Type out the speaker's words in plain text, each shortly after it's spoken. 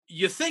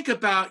you think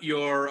about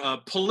your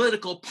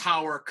political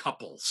power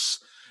couples,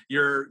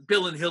 your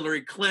Bill and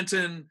Hillary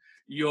Clinton,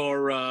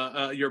 your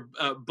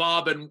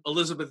Bob and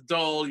Elizabeth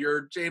Dole,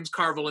 your James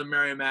Carville and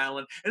Mary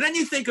Madeline, and then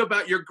you think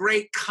about your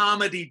great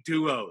comedy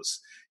duos,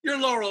 your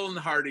Laurel and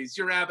Hardys,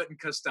 your Abbott and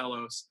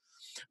Costellos.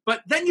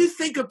 But then you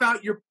think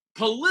about your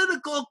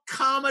political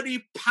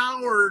comedy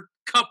power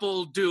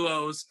couple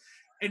duos,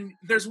 and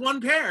there's one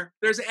pair.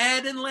 There's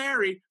Ed and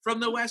Larry from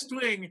The West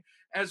Wing,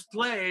 as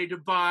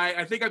played by,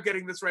 I think I'm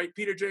getting this right,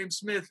 Peter James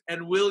Smith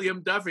and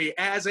William Duffy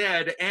as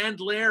Ed and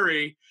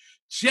Larry.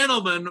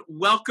 Gentlemen,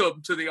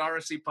 welcome to the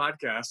RSC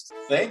podcast.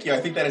 Thank you.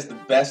 I think that is the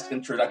best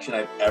introduction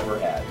I've ever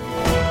had.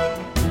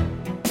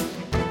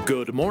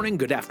 Good morning,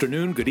 good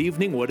afternoon, good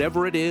evening,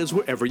 whatever it is,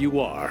 wherever you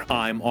are.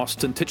 I'm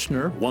Austin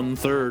Titchener,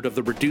 1/3 of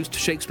the Reduced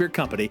Shakespeare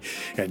Company,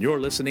 and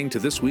you're listening to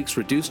this week's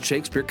Reduced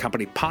Shakespeare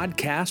Company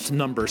podcast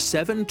number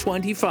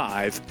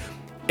 725,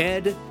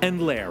 Ed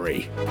and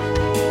Larry.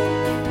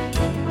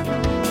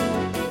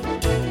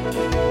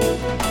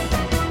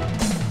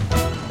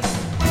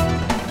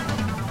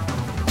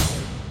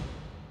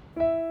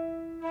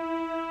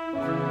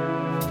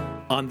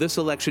 On this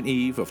election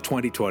eve of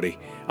 2020,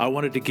 I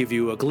wanted to give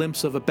you a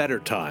glimpse of a better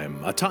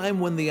time, a time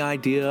when the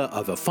idea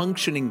of a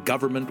functioning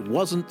government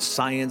wasn't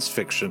science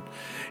fiction,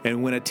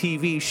 and when a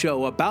TV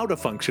show about a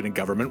functioning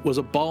government was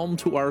a balm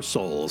to our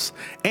souls,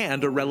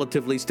 and a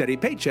relatively steady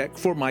paycheck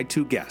for my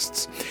two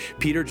guests.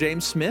 Peter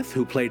James Smith,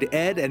 who played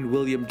Ed, and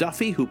William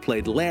Duffy, who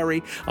played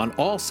Larry on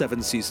all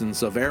 7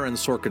 seasons of Aaron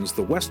Sorkin's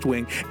The West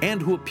Wing, and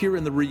who appear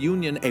in the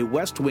reunion A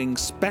West Wing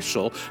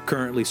special,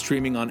 currently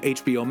streaming on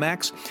HBO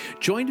Max,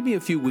 joined me a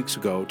few weeks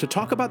ago to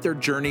talk about their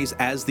journeys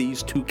as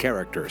these two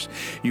characters.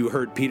 You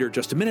heard Peter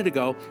just a minute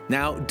ago.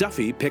 Now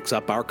Duffy picks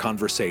up our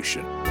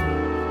conversation.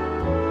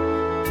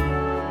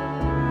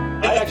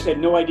 I actually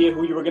had no idea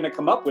who you were going to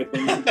come up with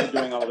when you were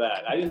doing all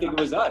that. I didn't think it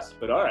was us,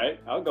 but all right,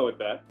 I'll go with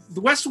that.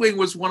 The West Wing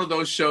was one of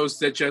those shows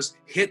that just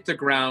hit the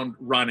ground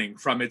running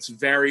from its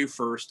very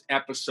first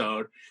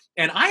episode.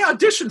 And I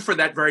auditioned for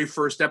that very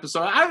first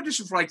episode. I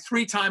auditioned for like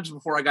 3 times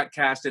before I got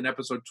cast in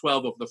episode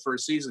 12 of the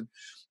first season.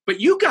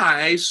 But you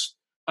guys,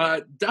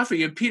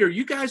 Duffy and Peter,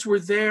 you guys were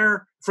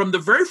there from the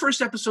very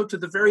first episode to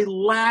the very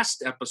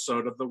last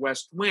episode of The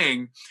West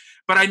Wing.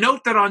 But I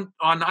note that on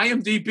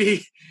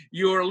IMDb,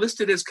 you're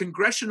listed as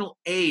congressional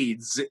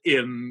aides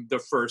in the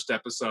first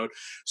episode.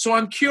 So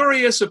I'm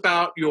curious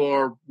about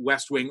your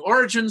West Wing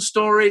origin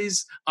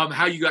stories,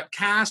 how you got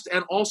cast,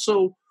 and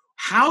also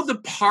how the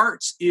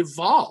parts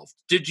evolved.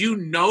 Did you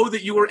know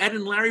that you were Ed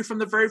and Larry from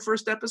the very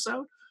first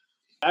episode?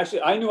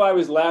 Actually, I knew I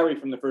was Larry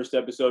from the first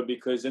episode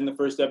because in the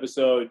first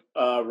episode,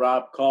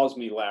 Rob calls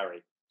me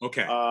Larry.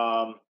 Okay.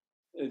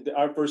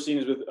 Our first scene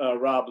is with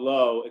Rob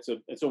Lowe.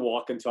 It's a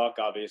walk and talk,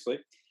 obviously,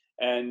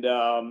 and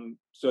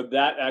so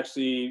that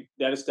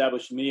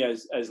established me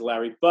as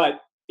Larry.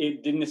 But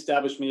it didn't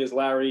establish me as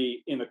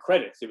Larry in the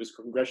credits. It was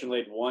congressional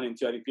aide 1 and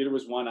 2. I think Peter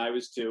was 1, I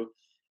was 2,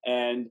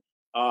 and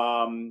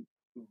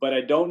but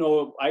I don't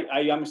know.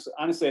 I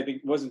honestly, I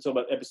think it wasn't until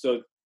about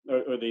episode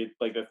or the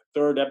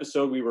 3rd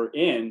episode we were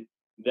in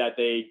that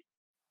they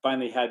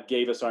finally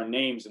gave us our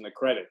names in the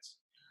credits.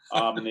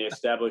 And they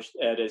established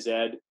Ed as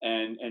Ed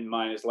and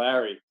mine as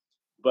Larry.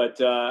 But,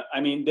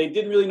 I mean, they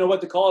didn't really know what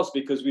to call us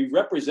because we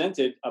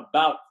represented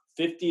about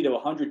 50 to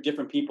 100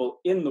 different people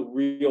in the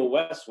real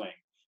West Wing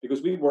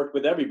because we worked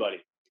with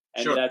everybody.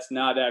 And Sure. That's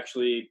not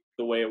actually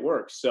the way it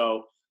works.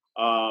 So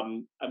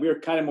we were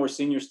kind of more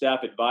senior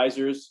staff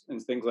advisors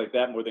and things like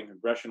that, more than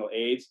congressional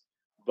aides.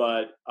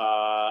 But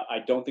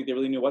I don't think they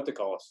really knew what to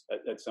call us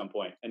at some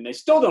point. And they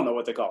still don't know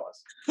what to call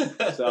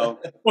us. So,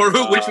 Or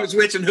which was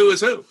which and who is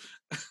who.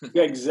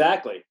 Yeah,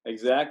 exactly.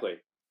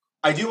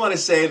 I do want to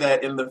say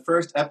that in the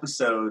first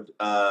episode,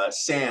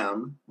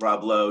 Sam,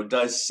 Rob Lowe,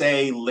 does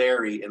say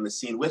Larry in the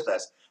scene with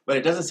us, but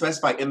it doesn't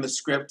specify in the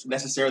script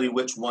necessarily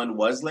which one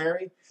was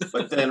Larry.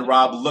 But then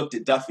Rob looked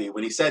at Duffy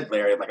when he said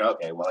Larry. I'm like,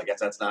 okay, well, I guess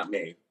that's not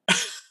me.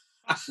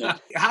 Yeah.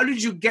 How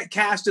did you get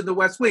cast in The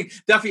West Wing?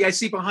 Duffy, I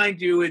see behind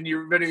you, and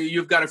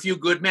you've got a few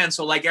good men.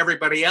 So like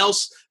everybody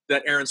else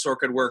that Aaron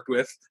Sorkin worked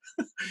with,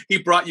 he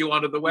brought you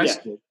onto The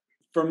West Wing.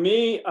 For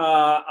me,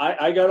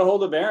 I got a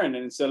hold of Aaron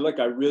and said, look,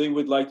 I really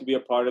would like to be a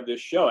part of this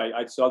show.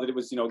 I saw that it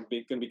was, going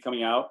to be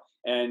coming out.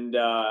 And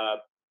I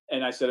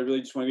said, I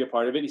really just want to be a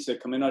part of it. He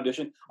said, come in,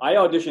 audition. I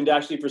auditioned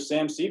actually for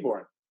Sam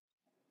Seaborn.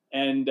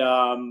 And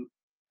I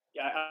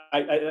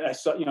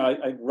saw,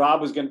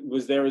 Rob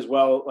was there as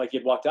well. Like he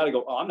had walked out. I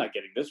go, oh, I'm not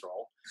getting this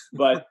role.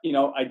 But,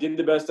 I did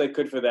the best I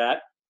could for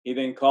that. He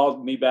then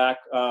called me back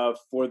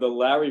for the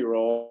Larry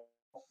role,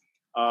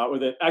 or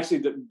the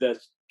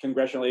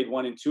congressional aide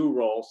 1 and 2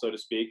 role, so to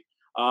speak.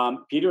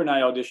 Peter and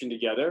I auditioned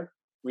together.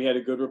 We had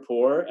a good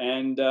rapport,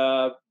 and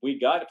we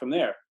got it from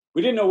there.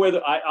 We didn't know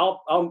where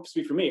I'll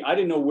speak for me. I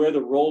didn't know where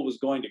the role was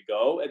going to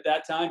go at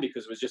that time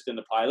because it was just in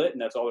the pilot,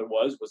 and that's all it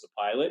was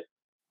a pilot.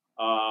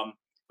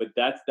 But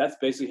that's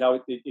basically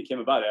how it came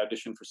about. I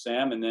auditioned for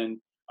Sam, and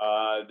then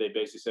they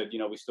basically said,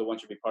 we still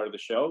want you to be part of the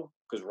show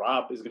because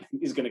Rob is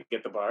going to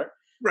get the part.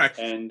 Right.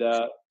 And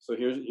so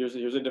here's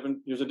a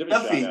different shot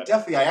at it.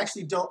 Duffy, I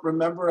actually don't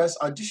remember us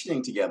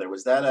auditioning together.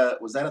 Was that at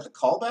the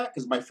callback?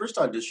 Because my first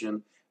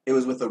audition, it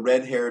was with a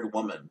red-haired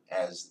woman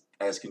as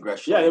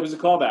congressional. Yeah, it was a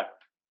callback.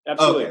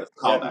 Absolutely. Okay,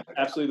 callback. Yeah,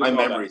 absolutely.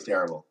 My memory's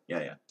terrible.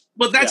 Yeah.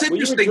 Well, that's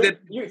interesting that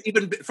you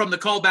even from the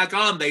callback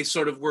on, they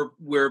sort of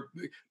were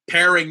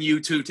pairing you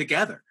two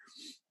together.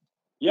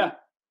 Yeah,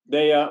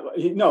 they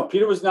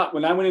Peter was not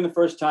when I went in the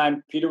first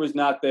time. Peter was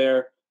not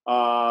there,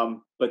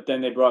 but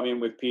then they brought me in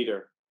with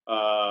Peter,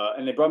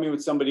 and they brought me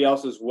with somebody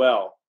else as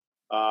well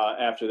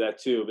after that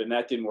too. But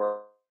that didn't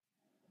work.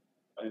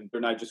 And Peter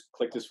and I just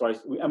clicked as far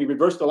as we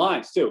reversed the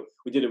lines too.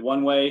 We did it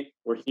one way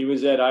where he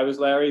was Ed, I was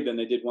Larry. Then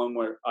they did one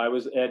where I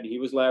was Ed and he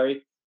was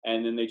Larry,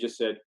 and then they just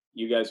said,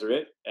 "You guys are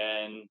it,"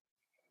 and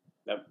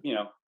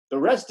the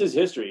rest is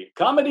history.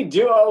 Comedy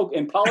duo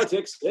in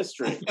politics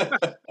history.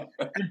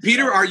 And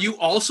Peter, are you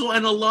also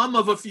an alum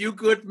of A Few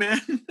Good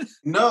Men?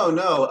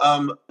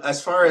 No.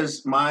 As far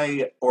as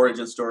my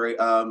origin story,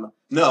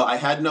 no, I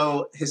had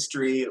no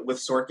history with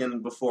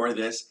Sorkin before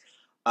this.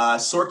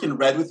 Sorkin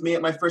read with me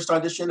at my first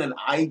audition, and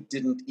I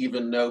didn't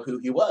even know who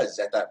he was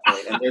at that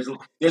point. And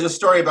there's a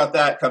story about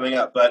that coming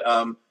up. But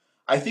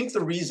I think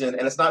the reason,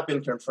 and it's not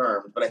been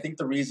confirmed, but I think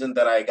the reason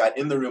that I got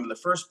in the room in the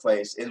first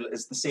place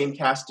is the same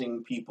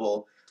casting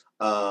people.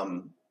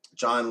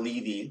 John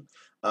Levy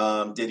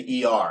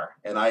did ER,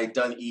 and I had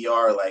done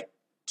ER like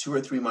 2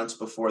 or 3 months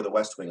before the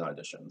West Wing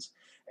auditions.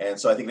 And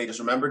so I think they just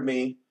remembered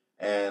me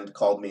and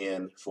called me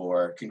in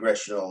for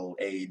congressional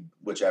aid,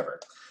 whichever.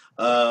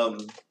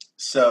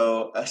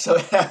 So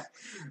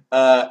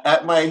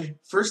at my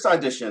first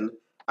audition,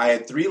 I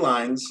had 3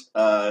 lines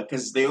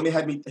because they only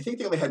had me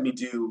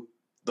do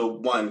the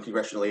one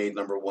congressional aid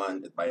number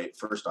 1 at my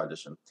first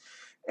audition,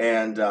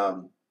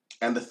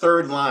 and the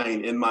third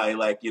line in my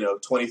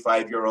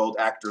 25-year-old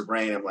actor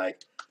brain, I'm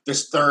like,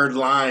 this third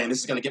line, this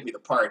is going to get me the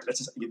part.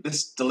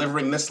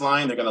 Delivering this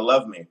line, they're going to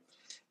love me,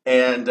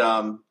 and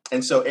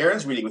so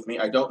Aaron's reading with me.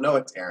 I don't know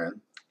it's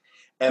Aaron,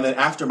 and then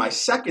after my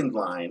second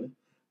line,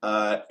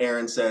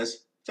 Aaron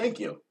says, "Thank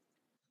you,"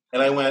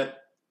 and I went,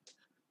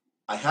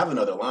 "I have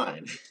another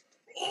line,"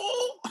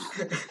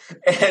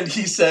 and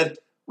he said,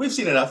 "We've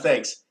seen enough,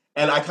 thanks,"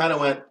 and I kind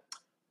of went,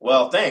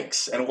 "Well,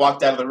 thanks," and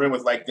walked out of the room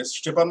with this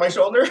chip on my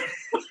shoulder.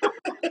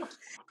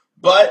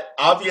 But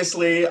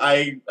obviously,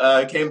 I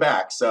came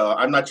back, so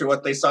I'm not sure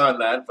what they saw in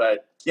that,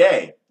 but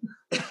yay!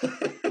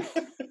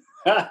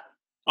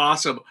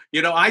 Awesome.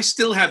 I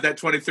still have that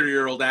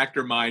 23-year-old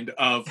actor mind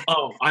of,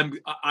 I'm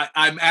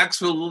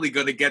absolutely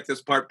going to get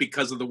this part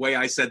because of the way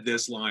I said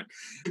this line.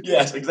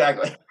 Yes,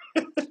 exactly.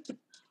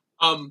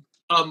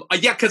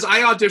 Because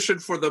I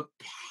auditioned for the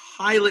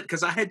pilot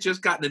because I had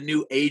just gotten a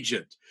new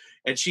agent.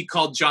 And she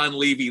called John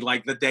Levy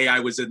the day I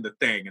was in the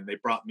thing, and they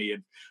brought me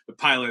in the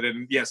pilot.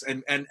 And yes,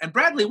 and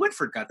Bradley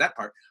Whitford got that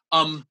part.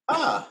 And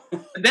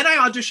then I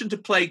auditioned to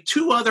play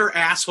 2 other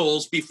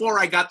assholes before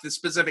I got the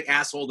specific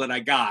asshole that I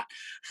got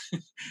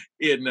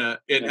in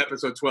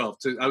episode 12.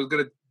 I was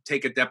going to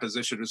take a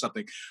deposition or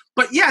something.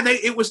 But yeah,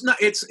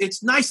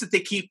 it's nice that they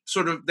keep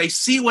they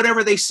see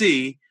whatever they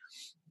see,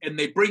 and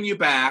they bring you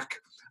back.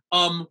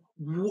 At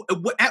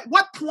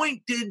what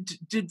point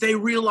did they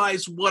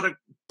realize what a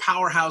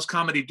powerhouse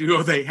comedy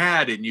duo they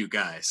had in you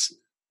guys?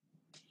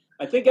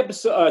 I think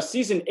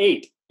season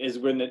 8 is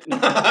when it.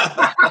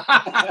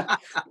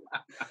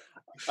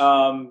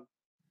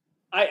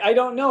 I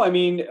don't know. I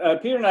mean,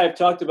 Peter and I have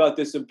talked about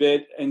this a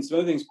bit and some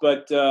other things,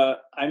 but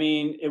I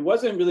mean, it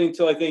wasn't really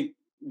until I think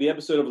the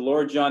episode of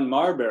Lord John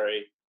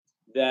Marbury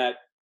that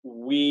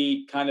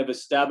we kind of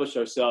established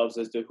ourselves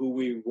as to who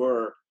we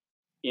were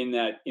in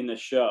the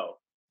show.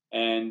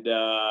 And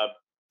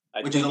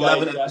which is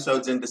 11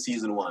 episodes into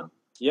season 1.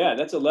 Yeah,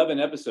 that's 11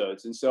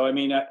 episodes. And so, I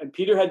mean,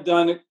 Peter had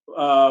done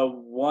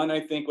 1,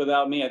 I think,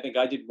 without me. I think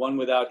I did 1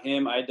 without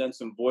him. I had done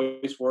some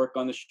voice work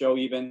on the show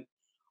even.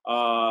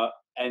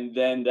 And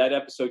then that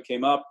episode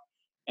came up.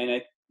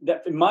 And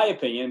that, in my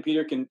opinion, and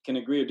Peter can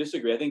agree or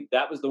disagree, I think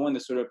that was the one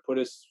that sort of put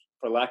us,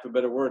 for lack of a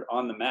better word,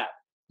 on the map.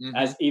 Mm-hmm.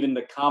 As even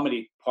the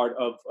comedy part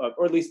of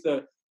or at least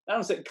I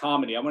don't say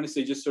comedy. I want to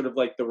say just sort of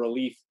like the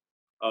relief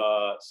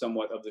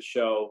somewhat of the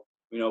show,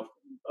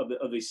 of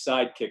the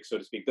sidekick, so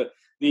to speak.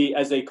 The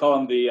as they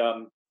call them,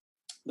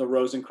 the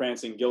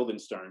Rosencrantz and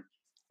Guildenstern,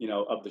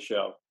 of the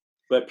show.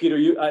 But Peter,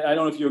 I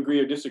don't know if you agree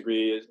or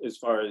disagree as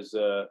far as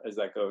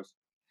that goes.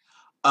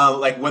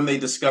 When they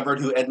discovered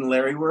who Ed and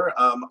Larry were,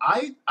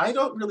 I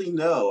don't really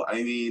know.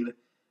 I mean,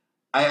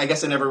 I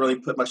guess I never really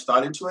put much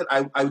thought into it.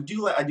 I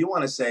do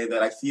want to say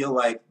that I feel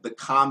like the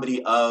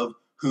comedy of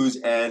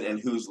who's Ed and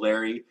who's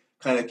Larry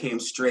kind of came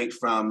straight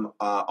from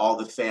all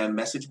the fan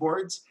message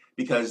boards,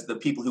 because the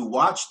people who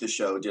watched the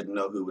show didn't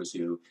know who was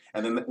who.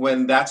 And then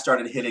when that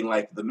started hitting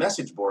the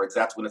message boards,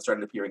 that's when it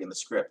started appearing in the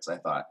scripts, I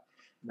thought.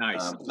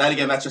 Nice.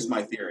 That's just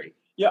my theory.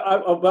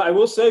 Yeah, but I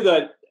will say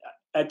that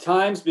at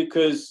times,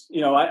 because,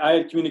 I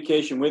had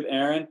communication with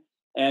Aaron,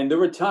 and there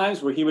were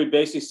times where he would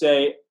basically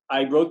say,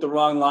 I wrote the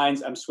wrong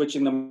lines, I'm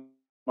switching them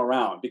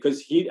around,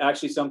 because he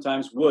actually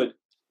sometimes would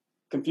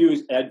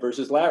confuse Ed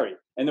versus Larry.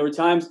 And there were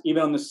times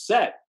even on the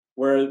set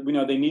where,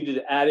 they needed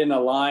to add in a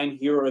line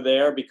here or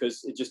there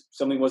because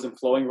something wasn't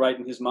flowing right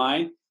in his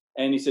mind.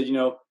 And he said,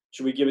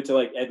 should we give it to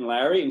like Ed and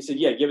Larry? And he said,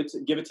 yeah, give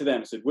it to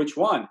them. I said, which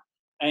one?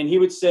 And he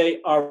would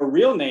say our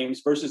real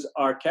names versus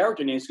our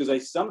character names, because I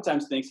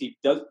sometimes think he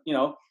does,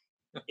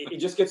 it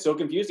just gets so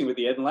confusing with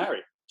the Ed and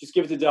Larry. Just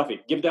give it to Duffy.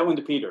 Give that one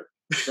to Peter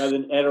rather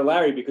than Ed or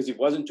Larry, because he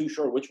wasn't too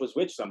sure which was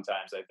which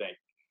sometimes, I think.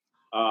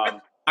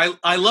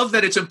 I love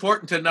that it's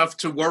important enough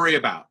to worry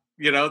about,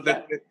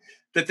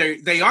 that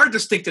they are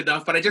distinct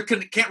enough, but I just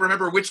can't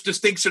remember which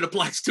distinction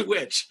applies to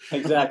which.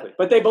 Exactly.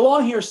 But they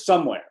belong here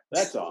somewhere.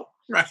 That's all.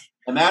 Right.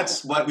 And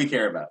that's what we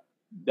care about.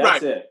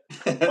 That's it.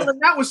 Well,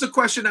 that was the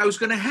question I was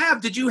going to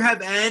have. Did you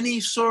have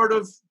any sort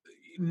of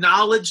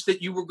knowledge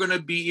that you were going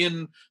to be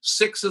in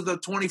 6 of the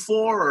 24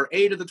 or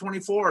 8 of the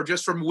 24, or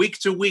just from week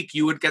to week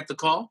you would get the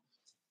call?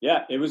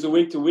 Yeah, it was a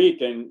week to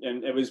week, and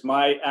it was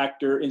my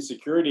actor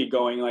insecurity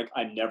going like,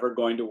 I'm never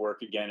going to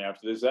work again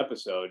after this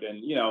episode.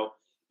 And,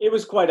 it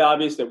was quite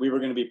obvious that we were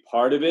going to be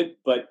part of it,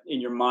 but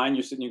in your mind,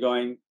 you're sitting there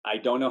going, I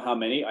don't know how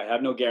many. I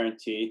have no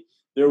guarantee.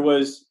 There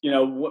was,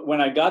 when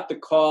I got the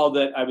call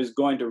that I was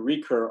going to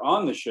recur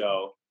on the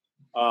show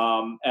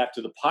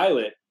after the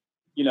pilot,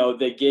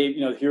 they gave,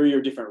 here are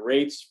your different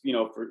rates,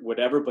 for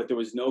whatever, but there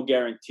was no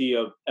guarantee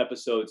of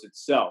episodes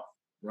itself.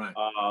 Right.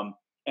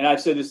 And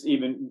I've said this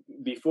even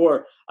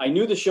before, I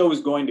knew the show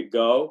was going to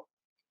go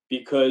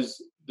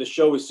because the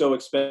show was so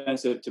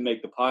expensive to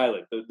make the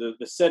pilot. The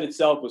set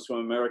itself was from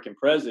American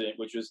President,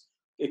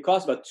 it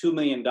cost about $2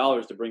 million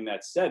to bring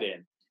that set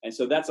in. And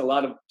so that's a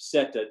lot of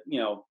set that,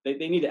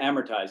 they need to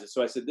amortize it.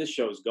 So I said, this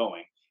show's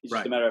going. It's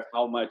just a matter of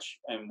how much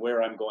and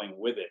where I'm going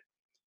with it.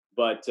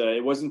 But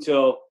it wasn't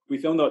until we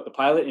filmed the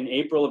pilot in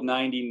April of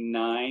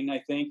 99, I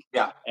think.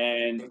 Yeah.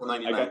 And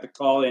I got the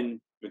call in,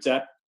 what's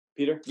that,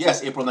 Peter?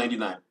 Yes, April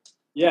 99.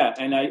 Yeah.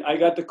 And I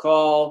got the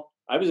call.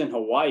 I was in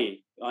Hawaii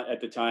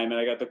at the time,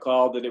 and I got the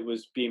call that it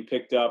was being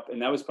picked up.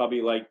 And that was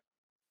probably like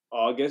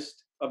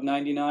August of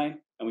 99.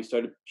 And we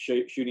started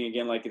shooting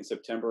again like in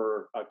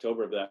September or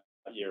October of that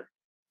year.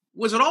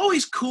 Was it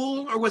always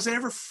cool, or was it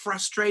ever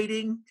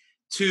frustrating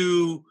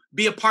to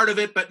be a part of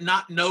it but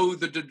not know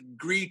the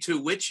degree to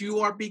which you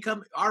are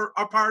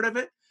part of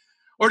it?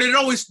 Or did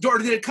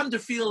it come to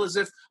feel as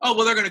if, oh,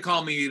 well, they're going to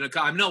call me,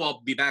 I know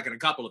I'll be back in a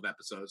couple of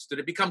episodes. Did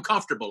it become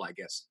comfortable, I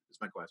guess, is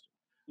my question.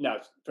 No,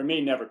 for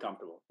me, never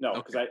comfortable. No,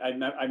 because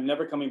I'm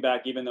never coming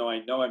back, even though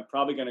I know I'm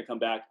probably going to come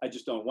back. I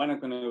just don't know when I'm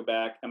going to go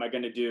back. Am I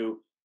going to do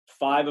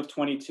 5 of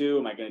 22?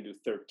 Am I going to do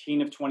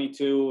 13 of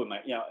 22?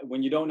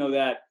 When you don't know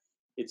that,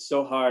 it's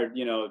so hard,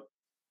 you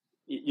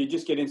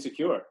just get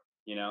insecure,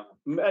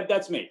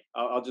 That's me.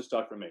 I'll just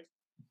talk for me.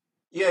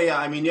 Yeah.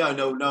 I mean,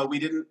 no, we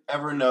didn't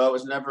ever know. It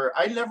was never,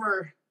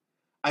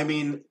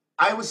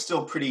 I was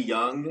still pretty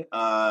young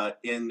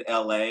in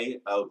LA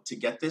to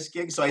get this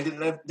gig. So I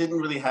didn't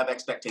really have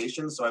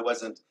expectations. So I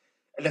wasn't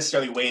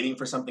necessarily waiting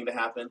for something to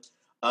happen.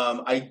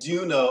 I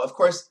do know, of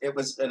course, it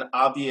was an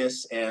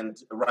obvious and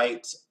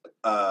right,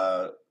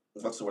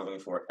 what's the word I'm looking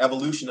for?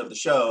 Evolution of the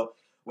show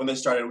when they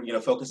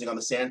started, focusing on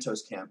the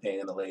Santos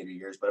campaign in the later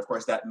years. But of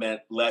course, that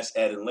meant less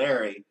Ed and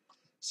Larry.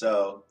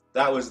 So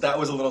that was a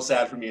little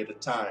sad for me at the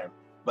time.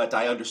 But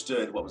I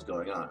understood what was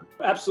going on.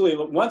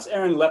 Absolutely. Once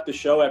Aaron left the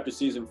show after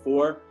season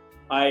 4,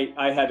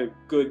 I had a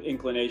good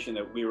inclination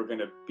that we were going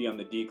to be on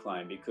the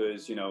decline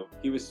because,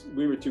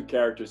 we were 2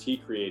 characters he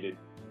created.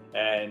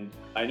 And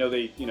I know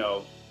they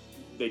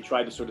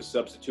tried to sort of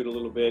substitute a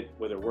little bit,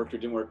 whether it worked or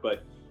didn't work.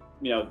 But,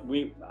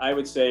 I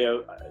would say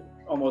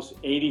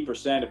almost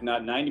 80%, if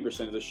not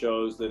 90% of the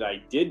shows that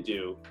I did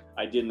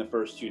in the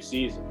first 2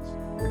 seasons.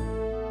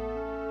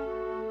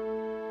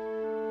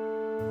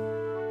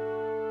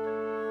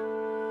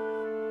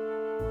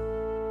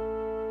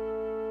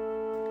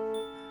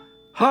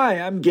 Hi,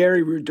 I'm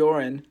Gary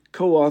Rudoran,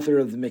 co-author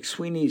of the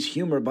McSweeney's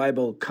Humor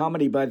Bible,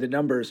 Comedy by the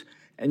Numbers,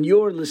 and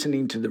you're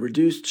listening to the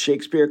Reduced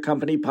Shakespeare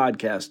Company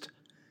podcast.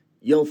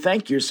 You'll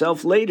thank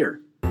yourself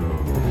later.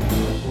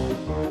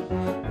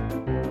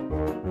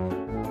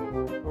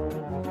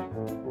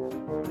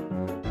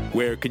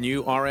 Where can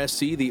you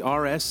RSC the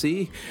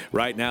RSC?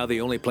 Right now,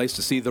 the only place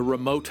to see the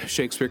remote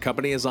Shakespeare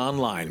Company is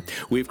online.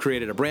 We've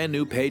created a brand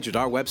new page at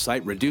our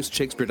website,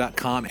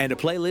 reducedshakespeare.com, and a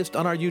playlist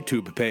on our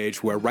YouTube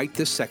page where right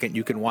this second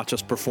you can watch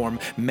us perform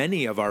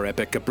many of our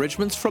epic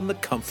abridgments from the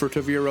comfort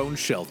of your own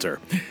shelter.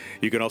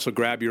 You can also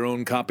grab your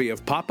own copy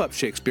of Pop-Up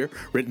Shakespeare,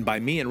 written by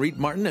me and Reed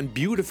Martin and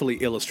beautifully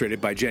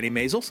illustrated by Jenny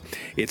Maisels.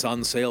 It's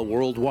on sale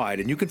worldwide,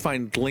 and you can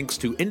find links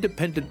to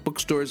independent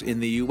bookstores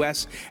in the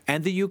U.S.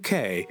 and the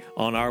U.K.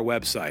 on our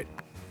website.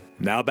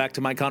 Now back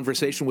to my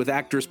conversation with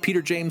actors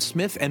Peter James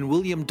Smith and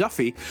William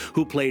Duffy,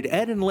 who played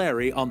Ed and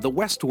Larry on The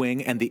West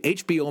Wing and the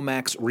HBO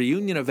Max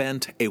reunion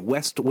event, A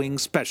West Wing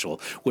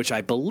Special, which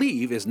I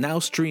believe is now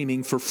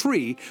streaming for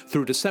free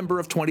through December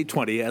of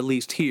 2020, at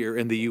least here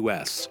in the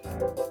U.S.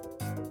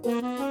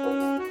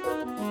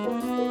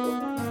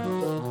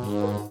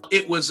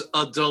 it was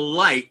a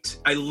delight.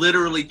 I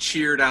literally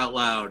cheered out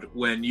loud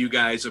when you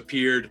guys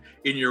appeared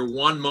in your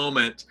one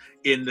moment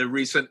in the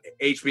recent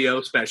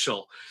HBO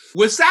special.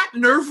 Was that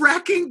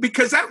nerve-wracking?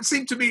 Because that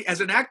seemed to me,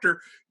 as an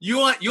actor, you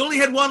only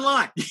had one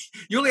line.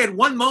 You only had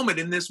one moment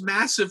in this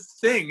massive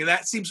thing. And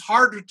that seems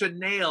harder to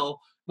nail,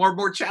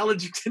 more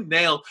challenging to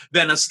nail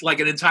than like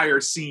an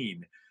entire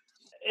scene.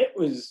 It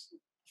was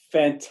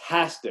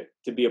fantastic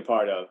to be a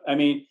part of. I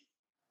mean,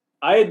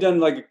 I had done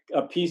like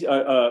a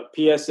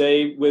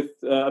PSA with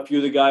a few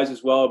of the guys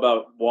as well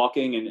about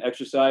walking and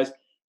exercise,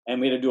 and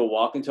we had to do a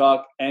walk and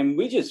talk, and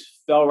we just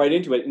fell right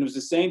into it. And it was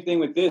the same thing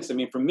with this. I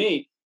mean, for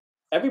me,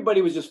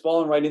 everybody was just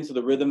falling right into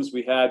the rhythms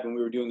we had when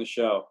we were doing the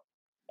show.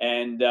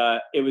 And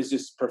it was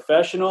just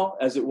professional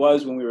as it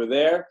was when we were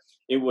there.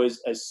 It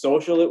was as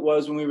social it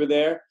was when we were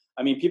there.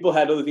 I mean, people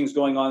had other things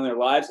going on in their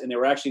lives, and they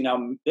were actually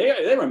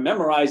they were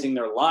memorizing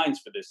their lines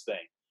for this thing.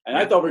 And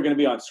I thought we were going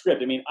to be on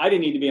script. I mean, I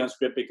didn't need to be on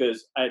script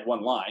because I had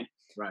one line.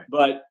 Right.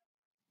 But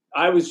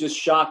I was just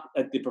shocked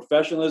at the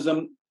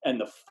professionalism and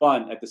the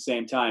fun at the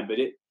same time. But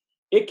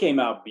it came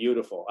out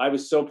beautiful. I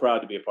was so proud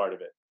to be a part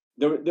of it.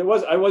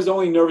 I was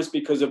only nervous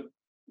because of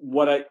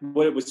what it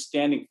was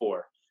standing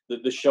for,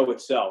 the show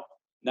itself,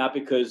 not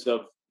because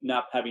of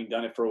not having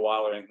done it for a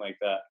while or anything like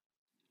that.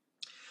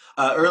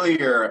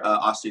 Earlier,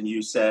 Austin,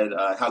 you said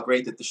how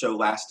great that the show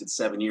lasted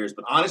 7 years.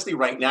 But honestly,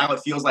 right now, it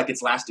feels like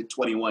it's lasted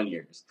 21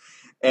 years.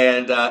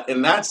 And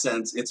in that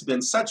sense, it's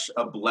been such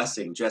a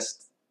blessing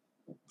just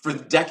for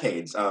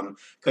decades.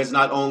 Because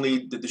not only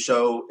did the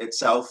show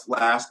itself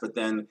last, but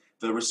then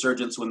the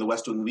resurgence when the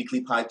West Wing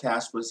Weekly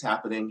podcast was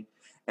happening.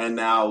 And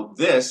now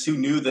this, who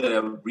knew that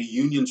a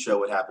reunion show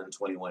would happen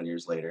 21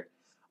 years later?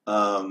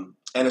 And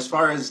as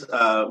far as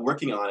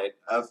working on it,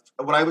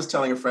 what I was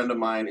telling a friend of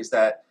mine is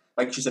that,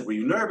 like she said, were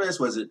you nervous?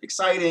 Was it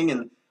exciting?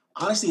 And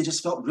honestly, it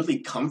just felt really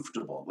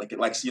comfortable.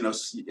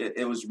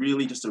 It was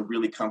really just a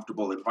really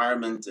comfortable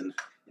environment, and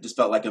it just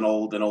felt like an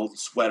old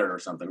sweater or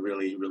something,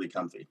 really, really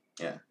comfy.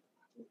 Yeah,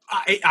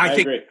 I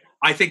think agree.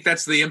 I think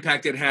that's the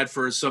impact it had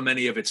for so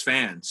many of its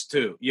fans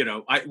too. You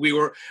know,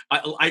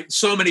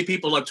 so many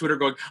people on Twitter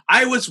going,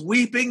 I was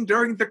weeping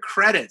during the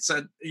credits,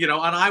 and and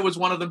I was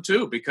one of them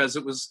too, because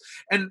it was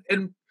and.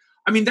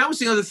 I mean, that was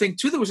the other thing,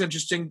 too, that was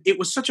interesting. It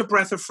was such a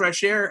breath of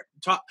fresh air.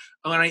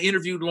 When I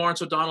interviewed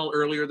Lawrence O'Donnell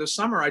earlier this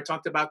summer, I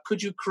talked about,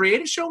 could you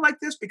create a show like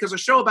this? Because a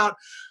show about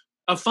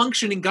a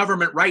functioning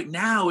government right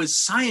now is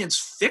science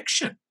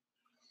fiction,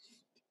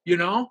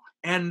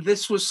 And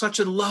this was such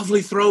a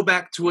lovely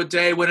throwback to a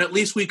day when at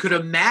least we could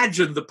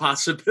imagine the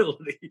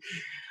possibility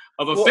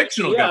of a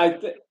fictional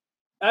government.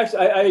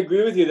 Actually, I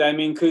agree with you. I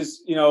mean,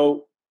 because,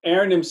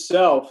 Aaron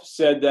himself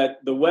said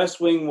that The West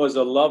Wing was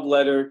a love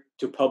letter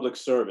to public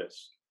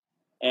service.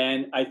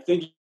 And I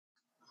think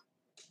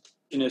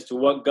as to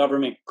what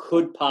government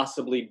could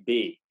possibly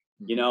be,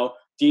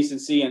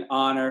 decency and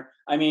honor.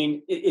 I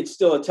mean, it's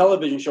still a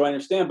television show, I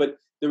understand, but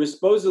there was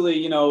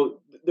supposedly,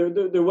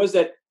 there was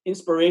that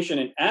inspiration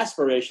and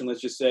aspiration,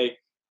 let's just say,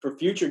 for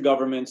future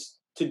governments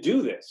to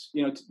do this,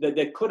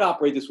 that could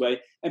operate this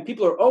way. And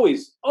people are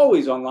always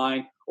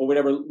online or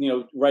whatever,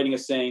 writing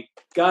us saying,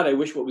 God, I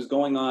wish what was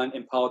going on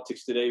in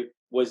politics today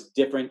was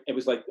different. It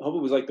was like, I hope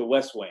it was like The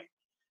West Wing,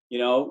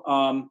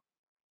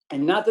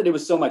 and not that it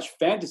was so much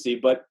fantasy,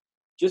 but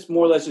just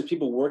more or less just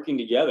people working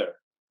together.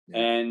 Yeah.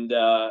 And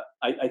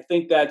I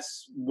think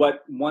that's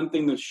one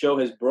thing the show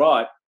has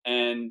brought.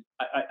 And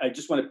I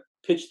just want to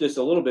pitch this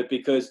a little bit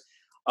because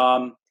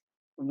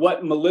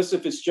what Melissa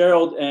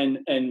Fitzgerald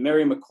and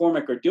Mary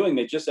McCormick are doing,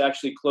 they just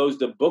actually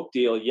closed a book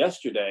deal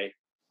yesterday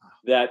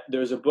that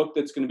there's a book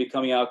that's going to be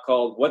coming out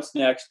called What's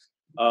Next?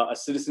 A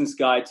Citizen's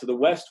Guide to the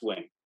West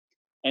Wing.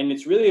 And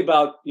it's really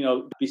about,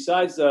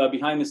 besides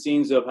behind the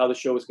scenes of how the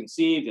show was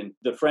conceived and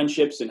the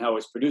friendships and how it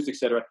was produced, et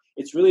cetera,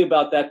 it's really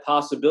about that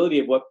possibility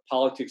of what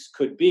politics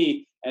could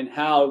be and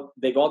how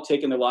they've all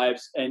taken their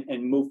lives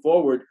and moved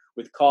forward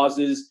with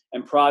causes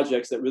and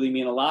projects that really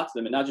mean a lot to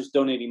them, and not just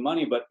donating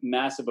money, but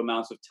massive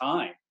amounts of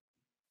time.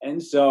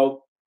 And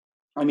so,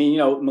 I mean,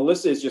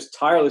 Melissa is just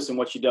tireless in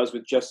what she does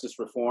with justice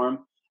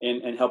reform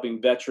and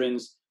helping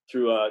veterans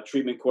through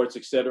treatment courts,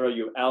 et cetera.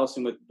 You have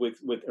Allison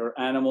with her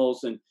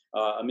animals and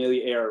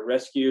Amelia Air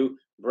Rescue.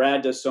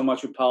 Brad does so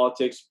much with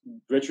politics.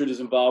 Richard is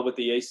involved with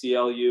the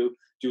ACLU.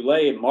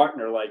 Dulé and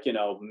Martin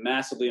are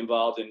massively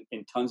involved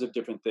in tons of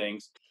different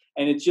things.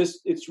 And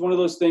it's one of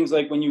those things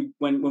like when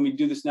we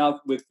do this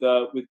now with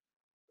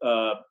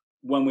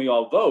when we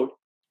all vote,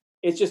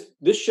 it's just,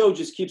 this show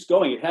just keeps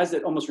going. It has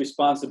that almost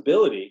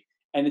responsibility,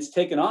 and it's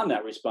taken on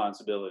that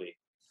responsibility.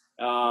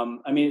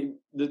 I mean,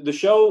 the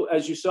show,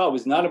 as you saw,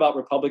 was not about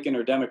Republican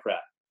or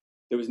Democrat.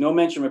 There was no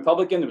mention of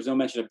Republican. There was no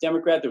mention of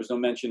Democrat. There was no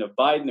mention of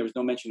Biden. There was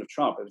no mention of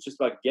Trump. It was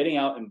just about getting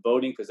out and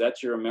voting because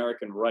that's your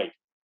American right.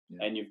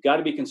 Yeah. And you've got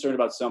to be concerned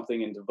about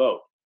something and to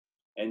vote.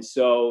 And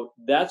so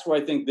that's where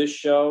I think this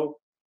show,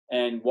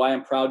 and why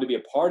I'm proud to be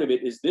a part of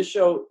it, is this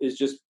show is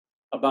just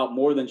about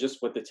more than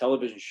just what the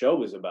television show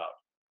was about.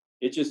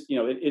 It just,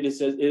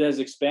 it has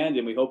expanded,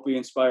 and we hope we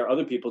inspire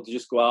other people to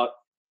just go out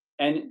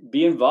and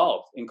be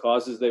involved in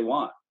causes they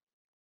want.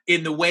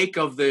 in the wake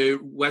of the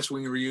West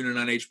Wing reunion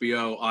on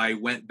HBO, I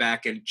went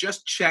back and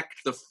just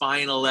checked the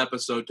final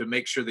episode to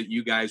make sure that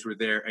you guys were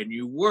there, and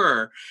you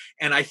were.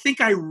 And I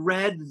think I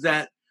read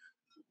that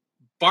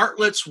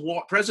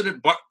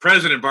President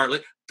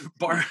Bartlett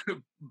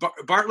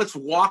Bartlett's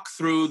walk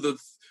through the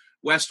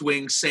West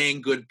Wing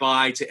saying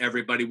goodbye to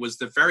everybody was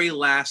the very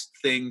last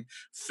thing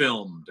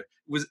filmed.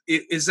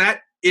 Is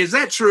that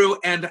true?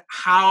 And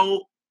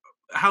how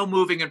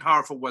moving and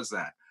powerful was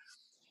that?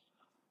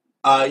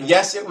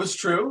 Yes, it was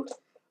true.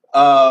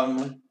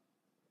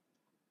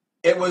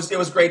 It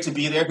was great to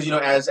be there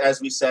because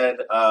as we said,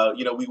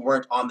 we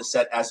weren't on the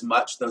set as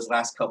much those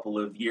last couple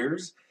of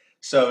years.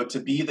 So to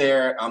be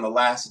there on the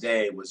last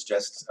day was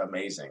just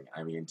amazing.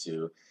 I mean,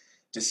 to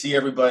see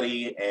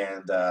everybody,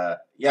 and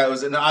it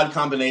was an odd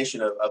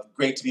combination of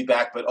great to be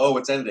back, but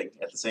it's ending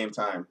at the same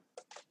time.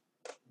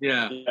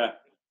 Yeah.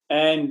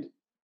 And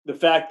the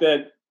fact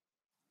that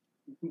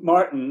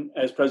Martin,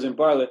 as President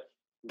Bartlett,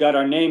 got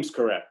our names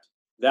correct.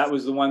 That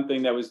was the one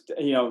thing that was,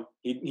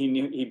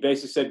 he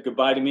basically said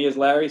goodbye to me as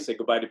Larry, said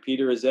goodbye to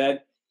Peter as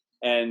Ed.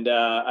 And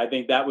I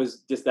think that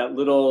was just that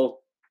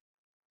little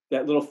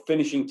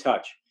finishing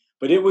touch.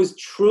 But it was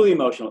truly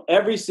emotional.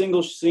 Every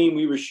single scene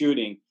we were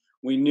shooting,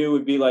 we knew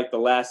would be like the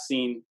last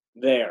scene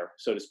there,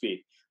 so to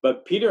speak.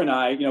 But Peter and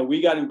I,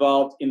 we got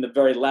involved in the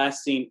very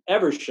last scene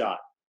ever shot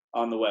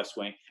on the West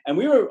Wing. And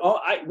we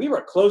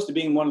were close to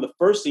being one of the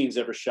first scenes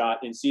ever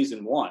shot in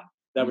season 1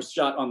 that was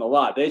shot on the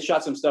lot. They had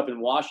shot some stuff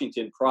in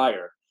Washington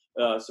prior,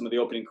 some of the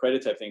opening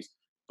credit type things.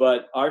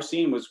 But our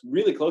scene was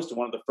really close to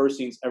one of the first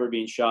scenes ever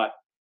being shot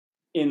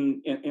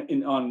on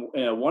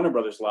Warner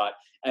Brothers lot.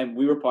 And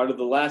we were part of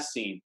the last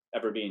scene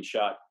ever being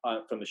shot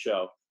from the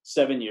show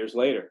 7 years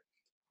later.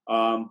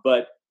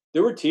 But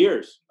there were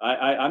tears.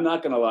 I'm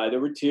not going to lie.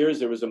 There were tears.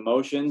 There was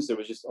emotions. There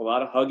was just a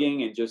lot of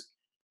hugging and just,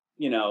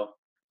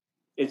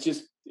 it's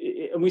just,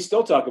 and we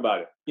still talk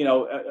about it.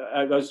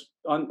 I was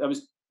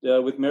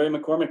with Mary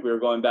McCormick. We were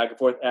going back and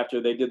forth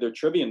after they did their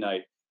trivia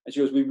night. And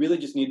she goes, we really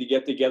just need to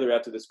get together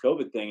after this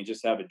COVID thing and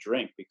just have a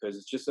drink because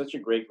it's just such a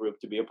great group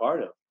to be a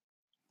part of.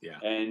 Yeah.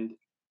 And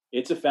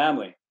it's a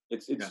family.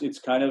 It's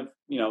kind of,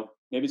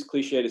 maybe it's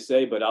cliche to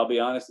say, but I'll be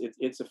honest,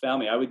 it's a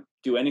family. I would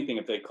do anything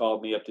if they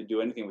called me up to do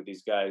anything with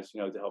these guys,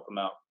 to help them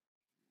out.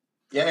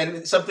 Yeah,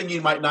 and something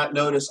you might not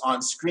notice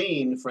on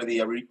screen for the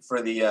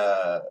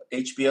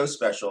HBO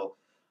special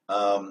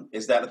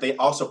is that they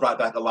also brought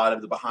back a lot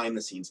of the behind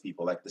the scenes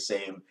people, like the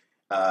same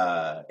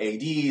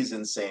ADs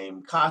and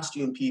same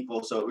costume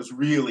people. So it was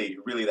really,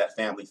 really that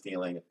family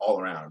feeling all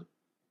around.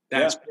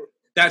 That's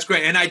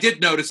great. And I did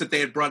notice that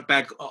they had brought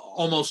back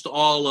almost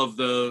all of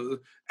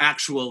the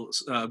actual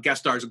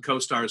guest stars and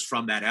co-stars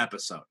from that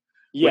episode.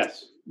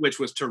 Yes. Which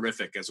was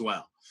terrific as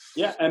well.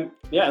 Yeah. And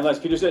as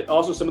Peter said,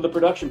 also some of the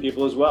production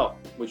people as well,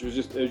 which was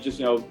just if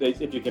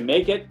you can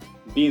make it,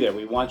 be there.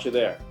 We want you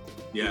there.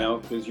 Yeah.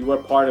 Because you were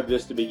part of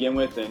this to begin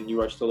with and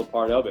you are still a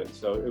part of it.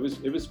 So it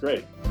was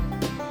great.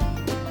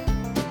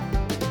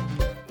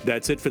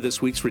 That's it for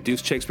this week's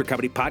Reduced Shakespeare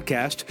Comedy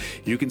Podcast.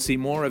 You can see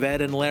more of Ed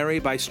and Larry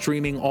by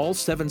streaming all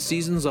 7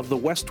 seasons of The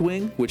West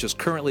Wing, which is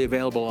currently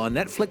available on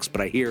Netflix,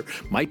 but I hear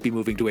might be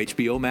moving to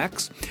HBO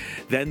Max.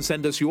 Then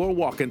send us your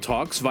walk and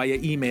talks via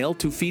email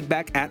to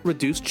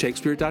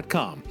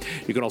feedback@reducedshakespeare.com.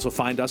 You can also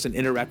find us and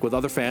interact with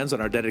other fans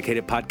on our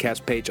dedicated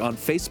podcast page on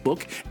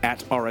Facebook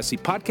 @RSC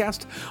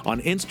Podcast,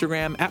 on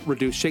Instagram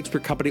 @Reduced Shakespeare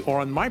Company, or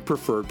on my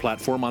preferred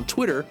platform on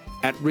Twitter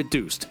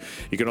 @Reduced.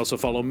 You can also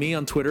follow me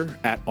on Twitter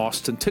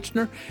 @Austin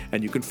Titchener.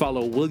 And you can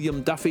follow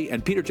William Duffy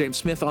and Peter James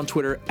Smith on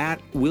Twitter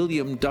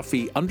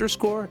 @WilliamDuffy_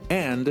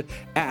 and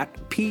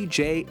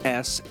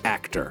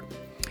 @PJSActor.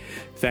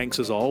 Thanks,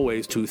 as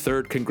always, to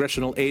 3rd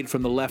Congressional Aide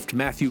from the Left,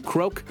 Matthew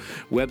Croak.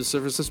 Web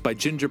services by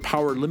Ginger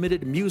Power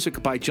Limited.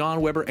 Music by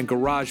John Weber and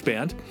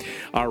GarageBand.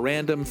 Our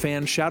random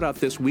fan shout-out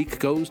this week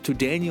goes to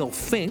Daniel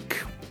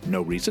Fink.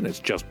 No reason,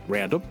 it's just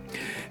random.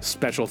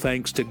 Special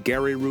thanks to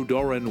Gary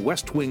Rudoran,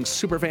 West Wing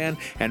superfan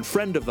and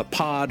friend of the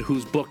pod,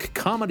 whose book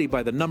Comedy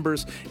by the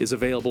Numbers is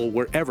available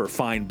wherever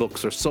fine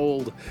books are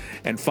sold.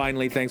 And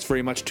finally, thanks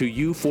very much to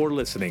you for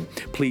listening.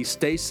 Please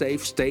stay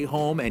safe, stay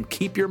home, and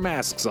keep your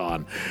masks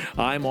on.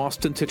 I'm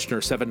Austin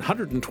Titchener,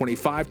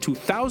 725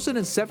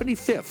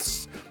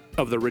 2075ths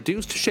of the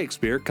Reduced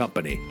Shakespeare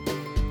Company.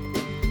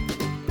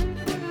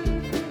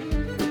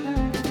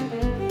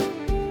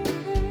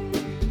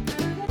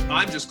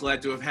 I'm just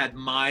glad to have had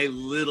my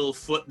little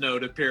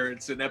footnote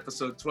appearance in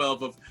episode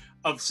 12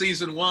 of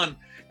season 1.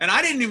 And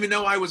I didn't even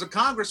know I was a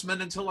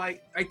congressman until I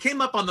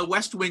came up on the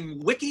West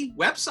Wing Wiki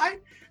website.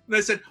 And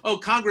I said,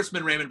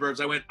 Congressman Raymond Burbs.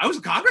 I went, I was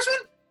a congressman?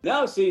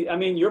 No, see,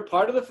 you're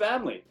part of the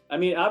family.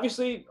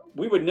 Obviously,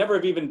 we would never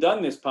have even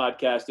done this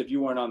podcast if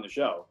you weren't on the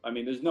show.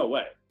 There's no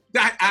way.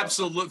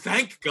 Absolutely.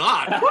 Thank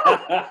God.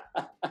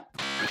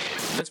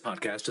 This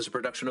podcast is a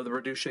production of the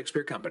Reduced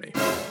Shakespeare Company,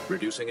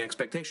 reducing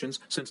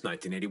expectations since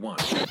 1981.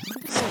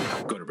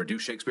 Go to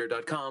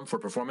reducedshakespeare.com for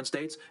performance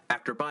dates,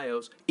 actor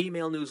bios,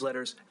 email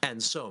newsletters,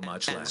 and so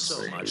much less.